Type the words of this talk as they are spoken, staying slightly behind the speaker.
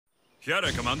Here,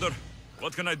 Commander.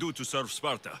 What can I do to serve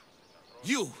Sparta?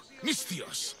 You,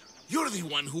 Mystios, you're the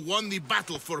one who won the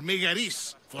battle for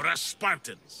Megaris, for us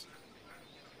Spartans.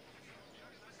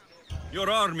 Your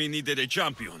army needed a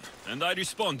champion, and I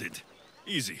responded.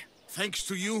 Easy. Thanks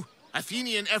to you,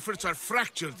 Athenian efforts are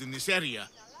fractured in this area,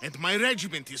 and my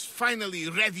regiment is finally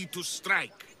ready to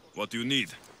strike. What do you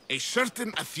need? A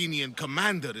certain Athenian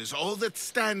commander is all that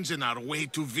stands in our way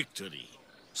to victory.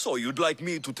 So you'd like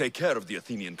me to take care of the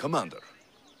Athenian commander?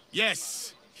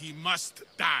 Yes, he must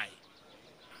die.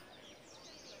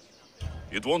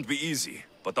 It won't be easy,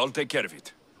 but I'll take care of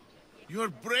it. You're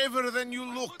braver than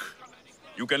you look.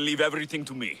 You can leave everything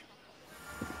to me.